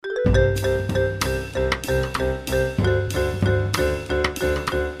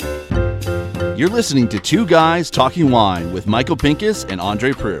You're listening to Two Guys Talking Wine with Michael Pincus and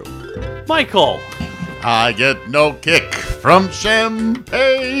Andre Prue. Michael! I get no kick from champagne.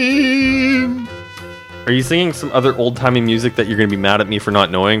 Are you singing some other old-timey music that you're going to be mad at me for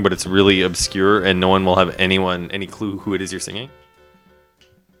not knowing, but it's really obscure and no one will have any clue who it is you're singing?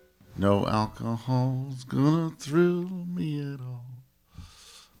 No alcohol's gonna thrill me at all,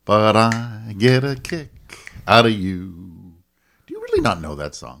 but I get a kick out of you. Do you really not know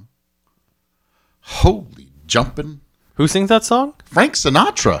that song? Holy jumping. Who sings that song? Frank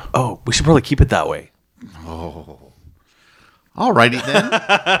Sinatra. Oh, we should probably keep it that way. Oh. All righty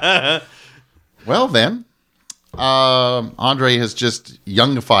then. Well then, Andre has just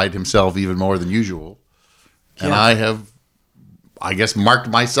youngified himself even more than usual. And Yeah. I have, I guess, marked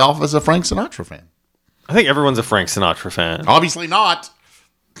myself as a Frank Sinatra fan. I think everyone's a Frank Sinatra fan. Obviously not.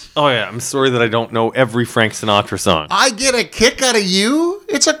 Oh yeah, I'm sorry that I don't know every Frank Sinatra song. I get a kick out of you.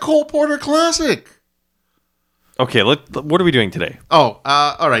 It's a Cole Porter classic. Okay, what are we doing today? Oh,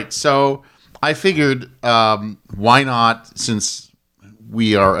 all right. So I figured, why not, since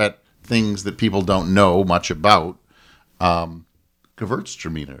we are at things that people don't know much about,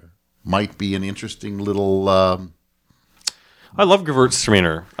 Gewürztraminer might be an interesting little... I love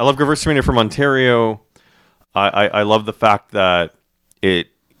Gewürztraminer. I love Gewürztraminer from Ontario. I love the fact that it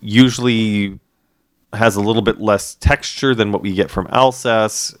usually has a little bit less texture than what we get from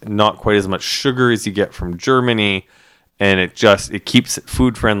Alsace, not quite as much sugar as you get from Germany, and it keeps it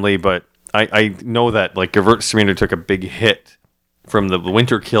food friendly. But I know that like Gewürztraminer took a big hit from the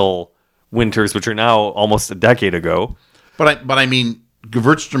Winterkill winters, which are now almost a decade ago. But I mean,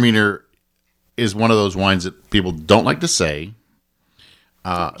 Gewürztraminer is one of those wines that people don't like to say.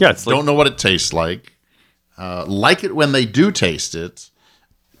 It's Don't know what it tastes like. Like it when they do taste it.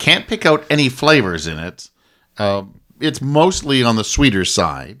 Can't pick out any flavors in it. It's mostly on the sweeter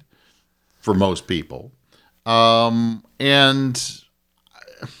side for most people. And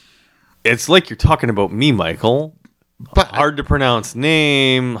It's like you're talking about me, Michael. but Hard to pronounce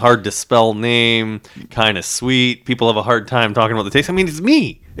name, hard to spell name, kind of sweet. People have a hard time talking about the taste. I mean, it's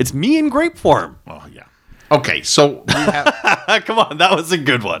me. It's me in grape form. oh yeah. Okay, so we have Come on, that was a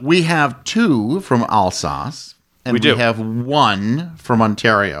good one. we have two from Alsace, and We do. have one from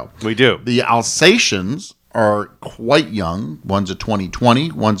Ontario. We do. The Alsatians are quite young. One's a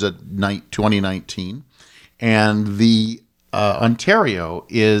 2020, one's a 2019. And the Ontario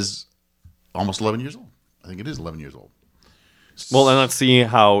is almost 11 years old. I think it is 11 years old. Well, and let's see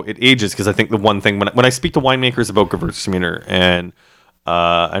how it ages, because I think the one thing, when I speak to winemakers about Gewürztraminer, and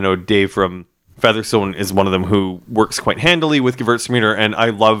I know Dave from Featherstone is one of them who works quite handily with Gewürztraminer, and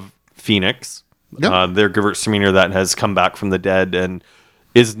I love Phoenix. Yep. Their Gewürztraminer that has come back from the dead and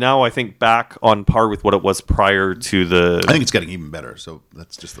is now, I think, back on par with what it was prior to the... I think it's getting even better, so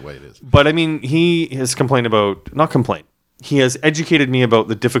that's just the way it is. But, I mean, he has he has educated me about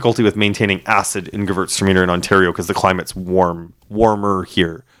the difficulty with maintaining acid in Gewürztraminer in Ontario because the climate's warmer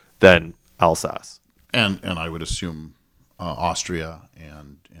here than Alsace. And I would assume Austria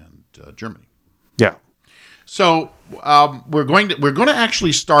and Germany. Yeah. So we're going to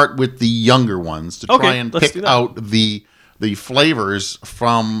actually start with the younger ones to try Okay, and let's pick do that. out the flavors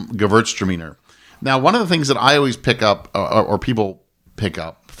from Gewürztraminer. Now, one of the things that I always pick up, or people pick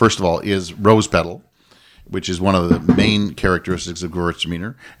up, first of all, is rose petal, which is one of the main characteristics of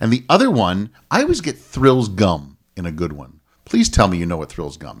Gewürztraminer. And the other one, I always get Thrills gum in a good one. Please tell me you know what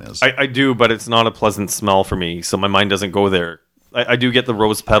Thrills gum is. I do, but it's not a pleasant smell for me, so my mind doesn't go there. I do get the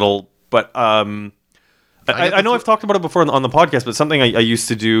rose petal, but I know I've talked about it before on the podcast, but something I used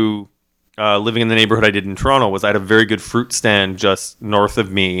to do living in the neighborhood I did in Toronto was I had a very good fruit stand just north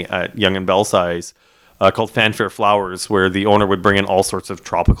of me at Yonge and Belsize called Fanfare Flowers, where the owner would bring in all sorts of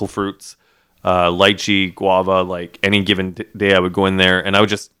tropical fruits, lychee, guava, like any given day I would go in there and I would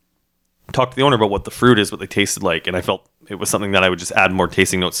just talk to the owner about what the fruit is, what they tasted like, and I felt it was something that I would just add more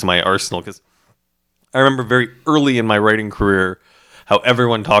tasting notes to my arsenal, because I remember very early in my writing career how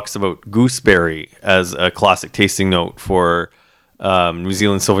everyone talks about gooseberry as a classic tasting note for New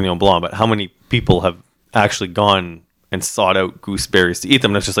Zealand Sauvignon Blanc, but how many people have actually gone and sought out gooseberries to eat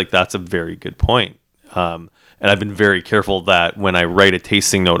them? And it's just like, that's a very good point. And I've been very careful that when I write a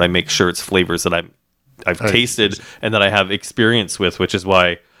tasting note, I make sure it's flavors that I've tasted and that I have experience with, which is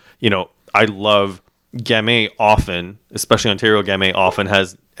why, I love Gamay often, especially Ontario Gamay often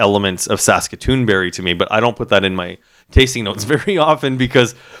has elements of Saskatoon berry to me, but I don't put that in my tasting notes very often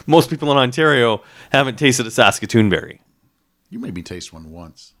because most people in Ontario haven't tasted a Saskatoon berry. You made me taste one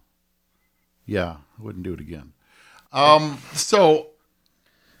once. Yeah, I wouldn't do it again. So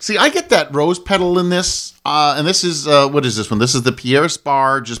See, I get that rose petal in this, and this is, what is this one? This is the Pierre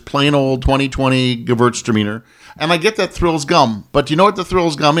Spar, just plain old 2020 Gewürztraminer. And I get that Thrills gum, but do you know what the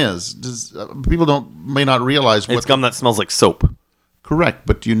Thrills gum is? People may not realize what... It's gum that smells like soap. Correct,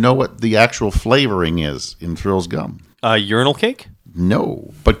 but do you know what the actual flavoring is in Thrills gum? Urinal cake?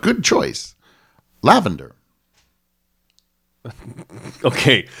 No, but good choice. Lavender.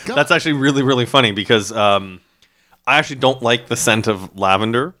 Okay, that's actually really, really funny because I actually don't like the scent of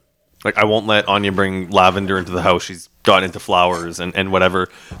lavender. Like, I won't let Anya bring lavender into the house. She's got into flowers and whatever.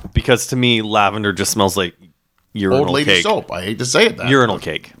 Because to me, lavender just smells like urinal Old lady cake. soap. I hate to say it that. Urinal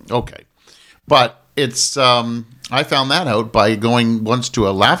cake. Okay. But it's, I found that out by going once to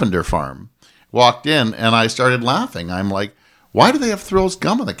a lavender farm. Walked in and I started laughing. I'm like, why do they have Thrills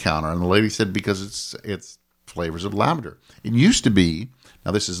gum on the counter? And the lady said, because it's flavors of lavender. It used to be,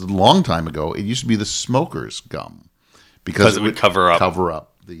 now this is a long time ago, it used to be the smoker's gum. Because it would cover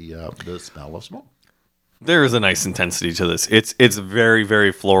up the smell of smoke. There is a nice intensity to this. It's very,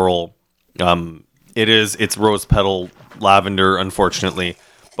 very floral. It's rose petal lavender, unfortunately.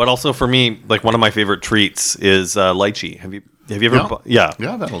 But also for me, like one of my favorite treats is lychee. Have you ever? Yeah, I've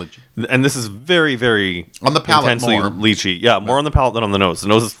had a lychee. And this is very, very on the palate intensely more. lychee. Yeah, more on the palate than on the nose. The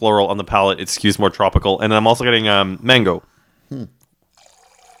nose is floral. On the palate, it skews more tropical. And I'm also getting mango.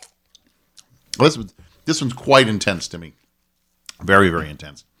 Well, this one's quite intense to me. Very, very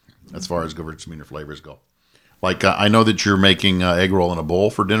intense as far as Gewürztraminer flavors go. Like, I know that you're making egg roll in a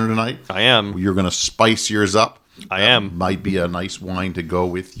bowl for dinner tonight. I am. You're going to spice yours up. I am. Might be a nice wine to go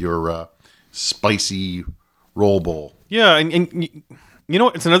with your spicy roll bowl. Yeah, and you know,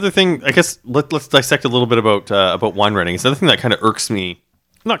 it's another thing. I guess let's dissect a little bit about wine writing. It's another thing that kind of irks me.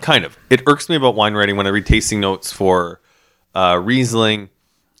 Not kind of. It irks me about wine writing when I read tasting notes for Riesling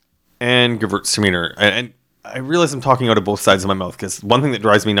and Gewürztraminer. And I realize I'm talking out of both sides of my mouth because one thing that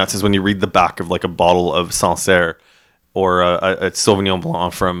drives me nuts is when you read the back of like a bottle of Sancerre or a Sauvignon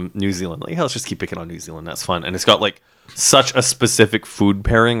Blanc from New Zealand. Like, let's just keep picking on New Zealand. That's fun. And it's got like such a specific food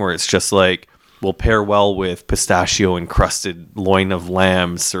pairing where it's just like, will pair well with pistachio encrusted loin of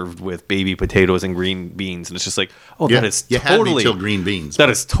lamb served with baby potatoes and green beans. And it's just like, oh, that is totally green beans. That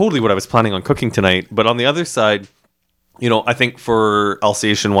is totally what I was planning on cooking tonight. But on the other side, you know, I think for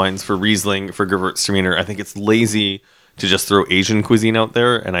Alsatian wines, for Riesling, for Gewürztraminer, I think it's lazy to just throw Asian cuisine out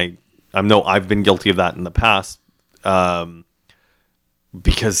there. And I know I've been guilty of that in the past. Because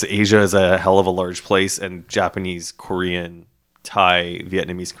Asia is a hell of a large place, and Japanese, Korean, Thai,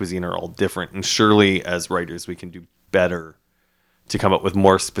 Vietnamese cuisine are all different. And surely as writers, we can do better to come up with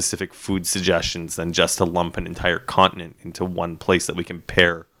more specific food suggestions than just to lump an entire continent into one place that we can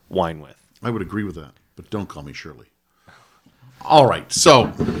pair wine with. I would agree with that, but don't call me Shirley. All right,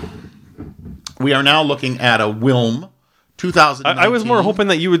 so we are now looking at a Wilm 2019. I was more hoping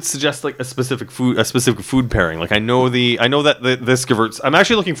that you would suggest like a specific food pairing. Like I know that this Gewürz. I'm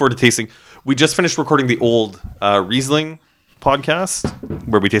actually looking forward to tasting. We just finished recording the old Riesling podcast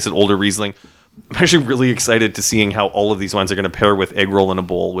where we tasted older Riesling. I'm actually really excited to seeing how all of these wines are going to pair with egg roll in a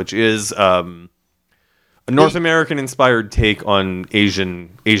bowl, which is a North American inspired take on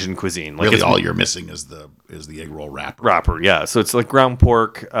Asian cuisine. Like really, all you're missing is the egg roll wrapper. Yeah, so it's like ground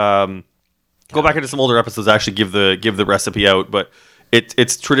pork. Go back into some older episodes. Actually, give the recipe out, but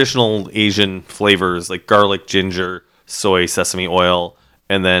it's traditional Asian flavors like garlic, ginger, soy, sesame oil,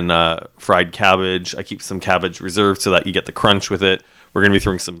 and then fried cabbage. I keep some cabbage reserved so that you get the crunch with it. We're going to be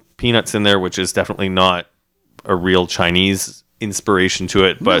throwing some peanuts in there, which is definitely not a real Chinese inspiration to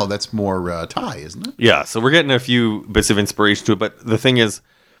it. But no, that's more Thai, isn't it? Yeah, so we're getting a few bits of inspiration to it. But the thing is,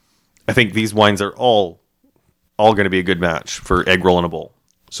 I think these wines are all going to be a good match for egg roll in a bowl.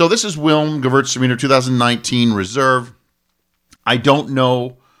 So this is Wilm Gewürztraminer 2019 Reserve. I don't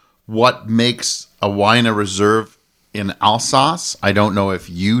know what makes a wine a reserve in Alsace. I don't know if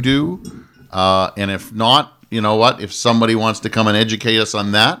you do. And if not, you know what? If somebody wants to come and educate us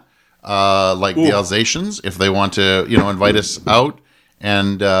on that, like the Alsatians, if they want to, invite us out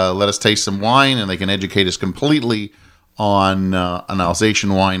and let us taste some wine and they can educate us completely on an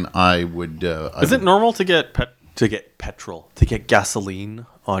Alsatian wine, I would... Is it normal to get gasoline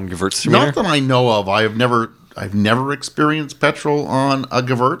on Gewürztraminer? Not that I know of. I've never experienced petrol on a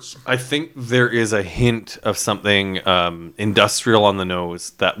Gewürz. I think there is a hint of something industrial on the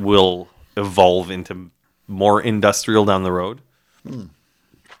nose that will evolve into more industrial down the road.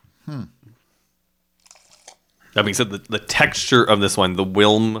 That being said, the texture of this one, the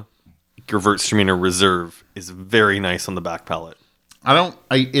Wilm Gewürztraminer Reserve, is very nice on the back palate.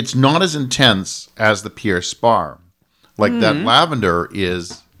 It's not as intense as the Pierre Spar. Like that lavender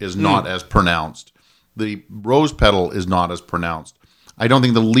is not as pronounced. The rose petal is not as pronounced. I don't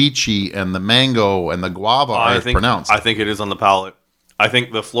think the lychee and the mango and the guava are as pronounced. I think it is on the palate. I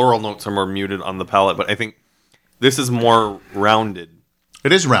think the floral notes are more muted on the palate, but I think this is more rounded.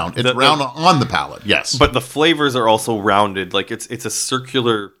 It is round. It's round on the palate, yes. But the flavors are also rounded. Like it's a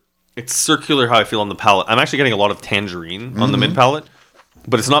circular. It's circular how I feel on the palate. I'm actually getting a lot of tangerine on the mid palate,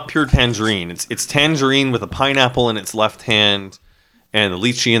 but it's not pure tangerine. It's tangerine with a pineapple in its left hand and the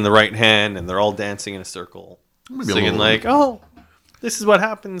lychee in the right hand, and they're all dancing in a circle, singing like, "Oh, this is what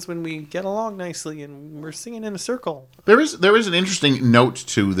happens when we get along nicely and we're singing in a circle." There is an interesting note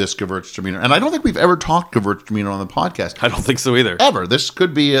to this Gewürztraminer, and I don't think we've ever talked Gewürztraminer on the podcast. I don't think so either. Ever. This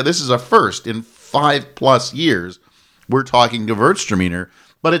could be this is a first in 5+ years. We're talking Gewürztraminer,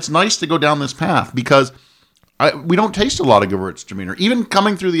 but it's nice to go down this path because we don't taste a lot of Gewürztraminer. Even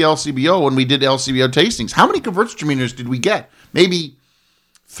coming through the LCBO when we did LCBO tastings, how many Gewürztraminers did we get? Maybe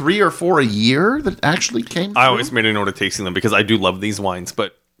 3 or 4 a year that actually came through? I always made a note of tasting them because I do love these wines.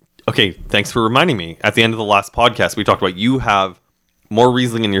 But, okay, thanks for reminding me. At the end of the last podcast, we talked about you have more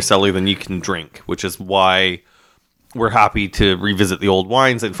Riesling in your cellar than you can drink, which is why we're happy to revisit the old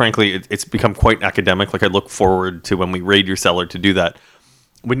wines. And frankly, it's become quite academic. Like, I look forward to when we raid your cellar to do that.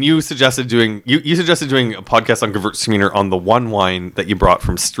 When you suggested doing you suggested doing a podcast on Gewürztraminer on the one wine that you brought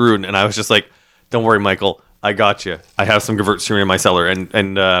from Struan, and I was just like, don't worry, Michael, I got you. I have some Gewürztraminer in my cellar.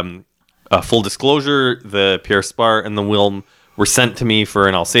 And full disclosure, the Pierre Spar and the Wilm were sent to me for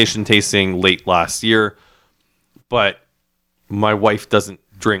an Alsatian tasting late last year. But my wife doesn't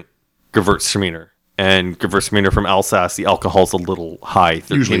drink Gewürztraminer. And Gewürztraminer from Alsace, the alcohol's a little high,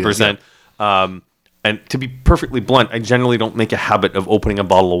 13%. And to be perfectly blunt, I generally don't make a habit of opening a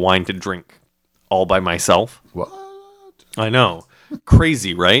bottle of wine to drink all by myself. What? I know.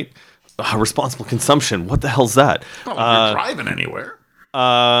 Crazy, right? Responsible consumption. What the hell's that? Oh, you're driving anywhere.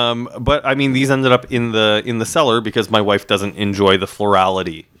 But I mean, these ended up in the cellar because my wife doesn't enjoy the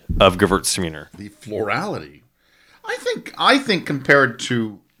florality of Gewürztraminer. The florality. I think compared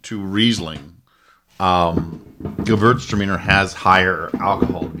to Riesling, Gewürztraminer has higher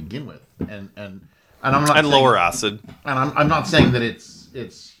alcohol to begin with, and I'm not lower acid. And I'm not saying that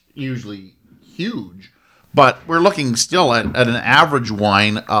it's usually huge. But we're looking still at an average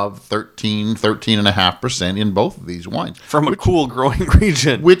wine of 13.5% in both of these wines. From a cool growing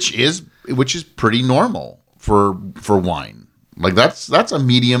region. Which is pretty normal for wine. Like that's a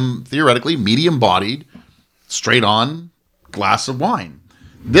theoretically medium-bodied, straight-on glass of wine.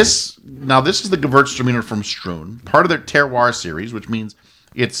 This is the Gewürztraminer from Struan, part of their terroir series, which means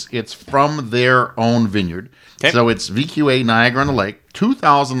it's from their own vineyard. Okay. So it's VQA Niagara-on-the-Lake,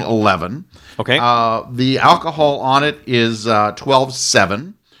 2011. Okay. The alcohol on it is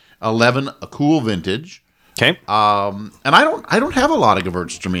 12.7, 11 a cool vintage. Okay. And I don't have a lot of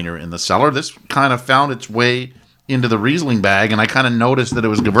Gewürztraminer in the cellar. This kind of found its way into the Riesling bag, and I kind of noticed that it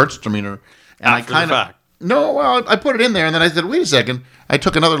was Gewürztraminer. And After the fact. No, well, I put it in there, and then I said, wait a second. I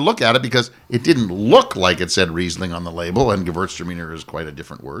took another look at it because it didn't look like it said Riesling on the label, and Gewürztraminer is quite a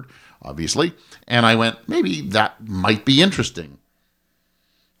different word, obviously. And I went, maybe that might be interesting.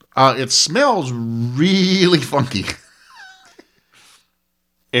 It smells really funky.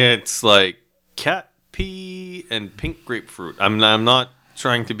 It's like cat pee and pink grapefruit. I'm not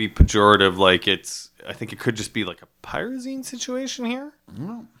trying to be pejorative. Like I think it could just be like a pyrazine situation here.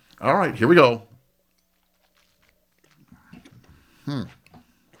 Well, all right, here we go.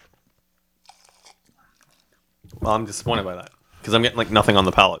 Well, I'm disappointed by that because I'm getting like nothing on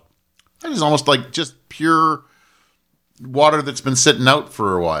the palate. That is almost like just pure water that's been sitting out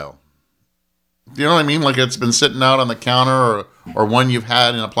for a while. Do you know what I mean? Like it's been sitting out on the counter or one you've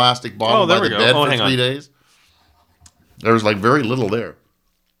had in a plastic bottle by the bed for 3 days. There's like very little there.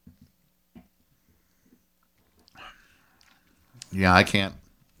 Yeah, I can't.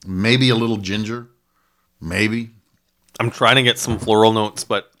 Maybe a little ginger. Maybe. I'm trying to get some floral notes,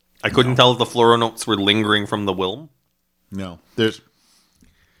 but I couldn't tell if the floral notes were lingering from the Wilm. No. There's...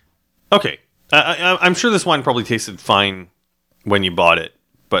 Okay. I'm sure this wine probably tasted fine when you bought it,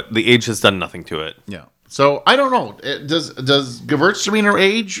 but the age has done nothing to it. Yeah. So, I don't know. Does Gewürztraminer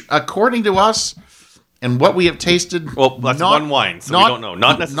age, according to us, and what we have tasted... Well, that's one wine, so we don't know.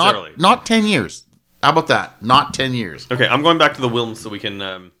 Not necessarily. Not 10 years. How about that? Not 10 years. Okay, I'm going back to the Wilm so we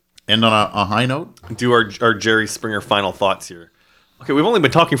can... End on a high note? Do our Jerry Springer final thoughts here. Okay, we've only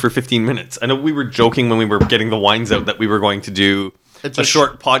been talking for 15 minutes. I know we were joking when we were getting the wines out that we were going to do a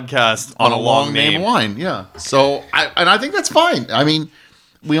short podcast on a long name wine. Yeah. So, I think that's fine. I mean,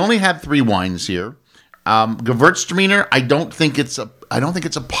 we only had 3 wines here. Gewürztraminer, I don't think it's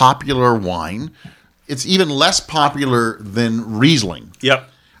a popular wine. It's even less popular than Riesling. Yep.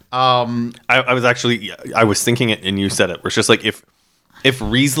 I was thinking it and you said it. Where it's just like if if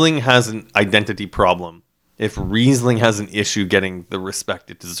Riesling has an identity problem, if Riesling has an issue getting the respect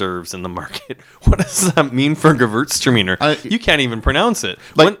it deserves in the market, what does that mean for Gewürztraminer? You can't even pronounce it.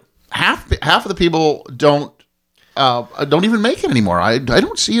 Half of the people don't even make it anymore. I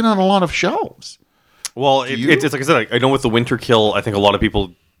don't see it on a lot of shelves. Well, it's like I said. I know with the winter kill, I think a lot of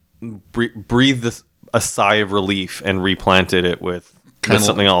people breathed a sigh of relief and replanted it with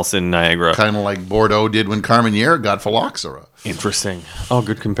something else in Niagara. Kind of like Bordeaux did when Carmenere got phylloxera. Interesting. Oh,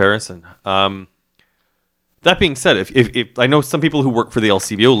 good comparison. That being said, if I know some people who work for the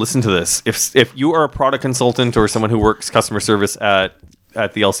LCBO listen to this, if you are a product consultant or someone who works customer service at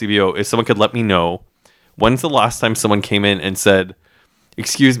the LCBO, if someone could let me know, when's the last time someone came in and said,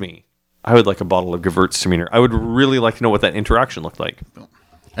 "Excuse me, I would like a bottle of Gewürztraminer." I would really like to know what that interaction looked like.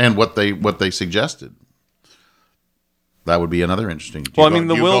 And what they suggested. That would be another interesting. Do you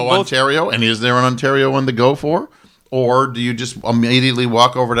go Ontario, and is there an Ontario one to go for? Or do you just immediately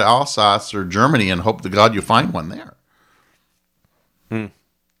walk over to Alsace or Germany and hope to God you find one there?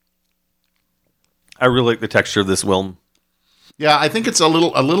 I really like the texture of this Wilm. Yeah, I think it's a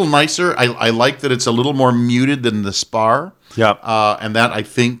little nicer. I like that it's a little more muted than the Spar. Yeah. And that, I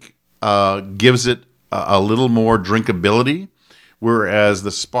think, gives it a little more drinkability. Whereas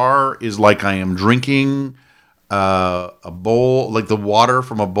the Spar is like I am drinking a bowl, like the water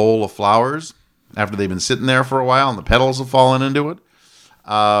from a bowl of flowers after they've been sitting there for a while and the petals have fallen into it.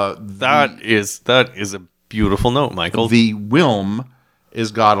 That is a beautiful note, Michael. The Wilm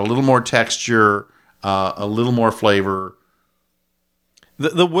has got a little more texture, a little more flavor.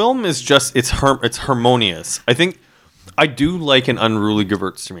 The Wilm is just it's harmonious. I think I do like an unruly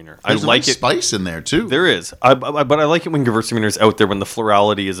Gewürztraminer. There's I like nice spice in there too. There is, but I like it when Gewürztraminer is out there when the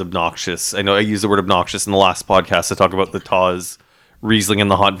florality is obnoxious. I know I used the word obnoxious in the last podcast to talk about the Taz Riesling and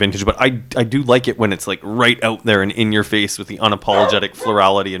the hot vintage, but I do like it when it's like right out there and in your face with the unapologetic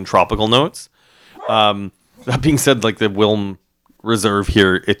florality and tropical notes. That being said, like the Wilm Reserve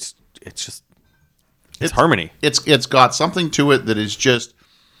here, it's harmony. It's got something to it that is just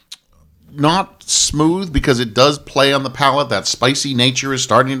not smooth because it does play on the palate. That spicy nature is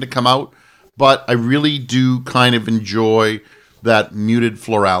starting to come out, but I really do kind of enjoy that muted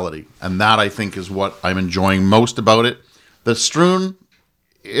florality, and that I think is what I'm enjoying most about it. The Struan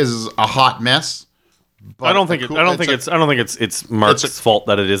is a hot mess. I don't think it's Mark's fault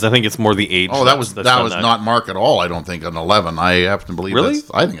that it is. I think it's more the age. Oh, that was not Mark at all. I don't think an 11. I have to believe. Really?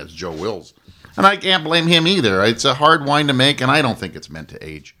 I think it's Joe Wills, and I can't blame him either. It's a hard wine to make, and I don't think it's meant to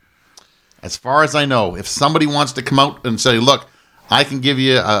age. As far as I know, if somebody wants to come out and say, "Look, I can give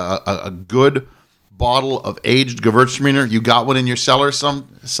you a good bottle of aged Gewürztraminer. You got one in your cellar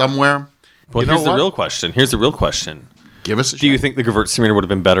somewhere." Well, here's the real question. Give us a Do you think the Gewürztraminer would have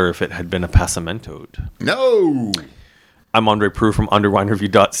been better if it had been a Passamentoed? No. I'm Andre Prue from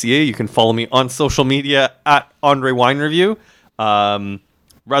AndreWineReview.ca. You can follow me on social media at Andre Wine Review. Rather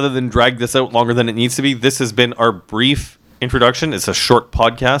than drag this out longer than it needs to be, this has been our brief introduction. It's a short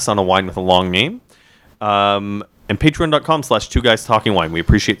podcast on a wine with a long name. And patreon.com/2guystalkingwine. We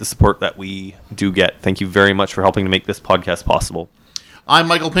appreciate the support that we do get. Thank you very much for helping to make this podcast possible. I'm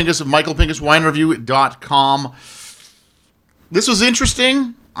Michael Pincus of michaelpincuswinereview.com. This was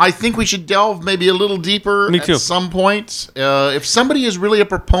interesting. I think we should delve maybe a little deeper at some point. If somebody is really a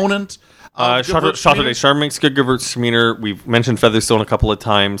proponent of Chateau des Charmes makes good Gewürztraminer. We've mentioned Featherstone a couple of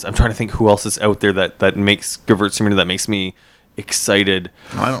times. I'm trying to think who else is out there that makes Gewürztraminer that makes me excited.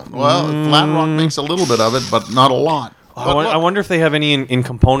 Flat Rock makes a little bit of it, but not a lot. I wonder if they have any in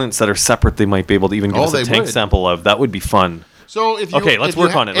components that are separate they might be able to even give us a tank sample of. That would be fun. So let's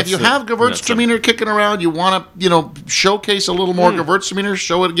work on it. If you have Gewürztraminer kicking around, you want to, showcase a little more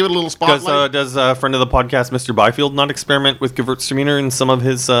Gewürztraminer, give it a little spotlight. Does a friend of the podcast, Mr. Byfield, not experiment with Gewürztraminer in some of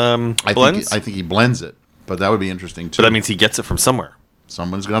his blends? I think he blends it, but that would be interesting too. But that means he gets it from somewhere.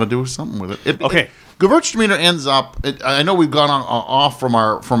 Someone's got to do something with it. Gewürztraminer ends up. I know we've gone off from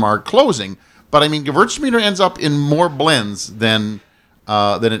our closing, but I mean Gewürztraminer ends up in more blends than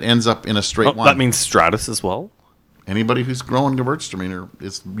it ends up in a straight wine. That means Stratus as well. Anybody who's growing Gewürztraminer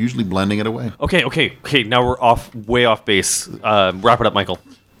is usually blending it away. Okay. Now we're way off base. Wrap it up, Michael.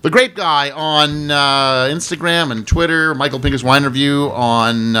 The Grape Guy on Instagram and Twitter. Michael Pincus Wine Review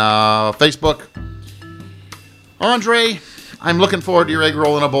on Facebook. Andre, I'm looking forward to your egg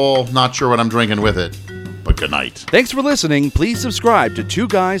roll in a bowl. Not sure what I'm drinking with it, but good night. Thanks for listening. Please subscribe to Two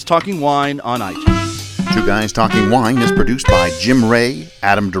Guys Talking Wine on iTunes. Two Guys Talking Wine is produced by Jim Ray,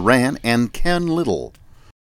 Adam Duran, and Ken Little.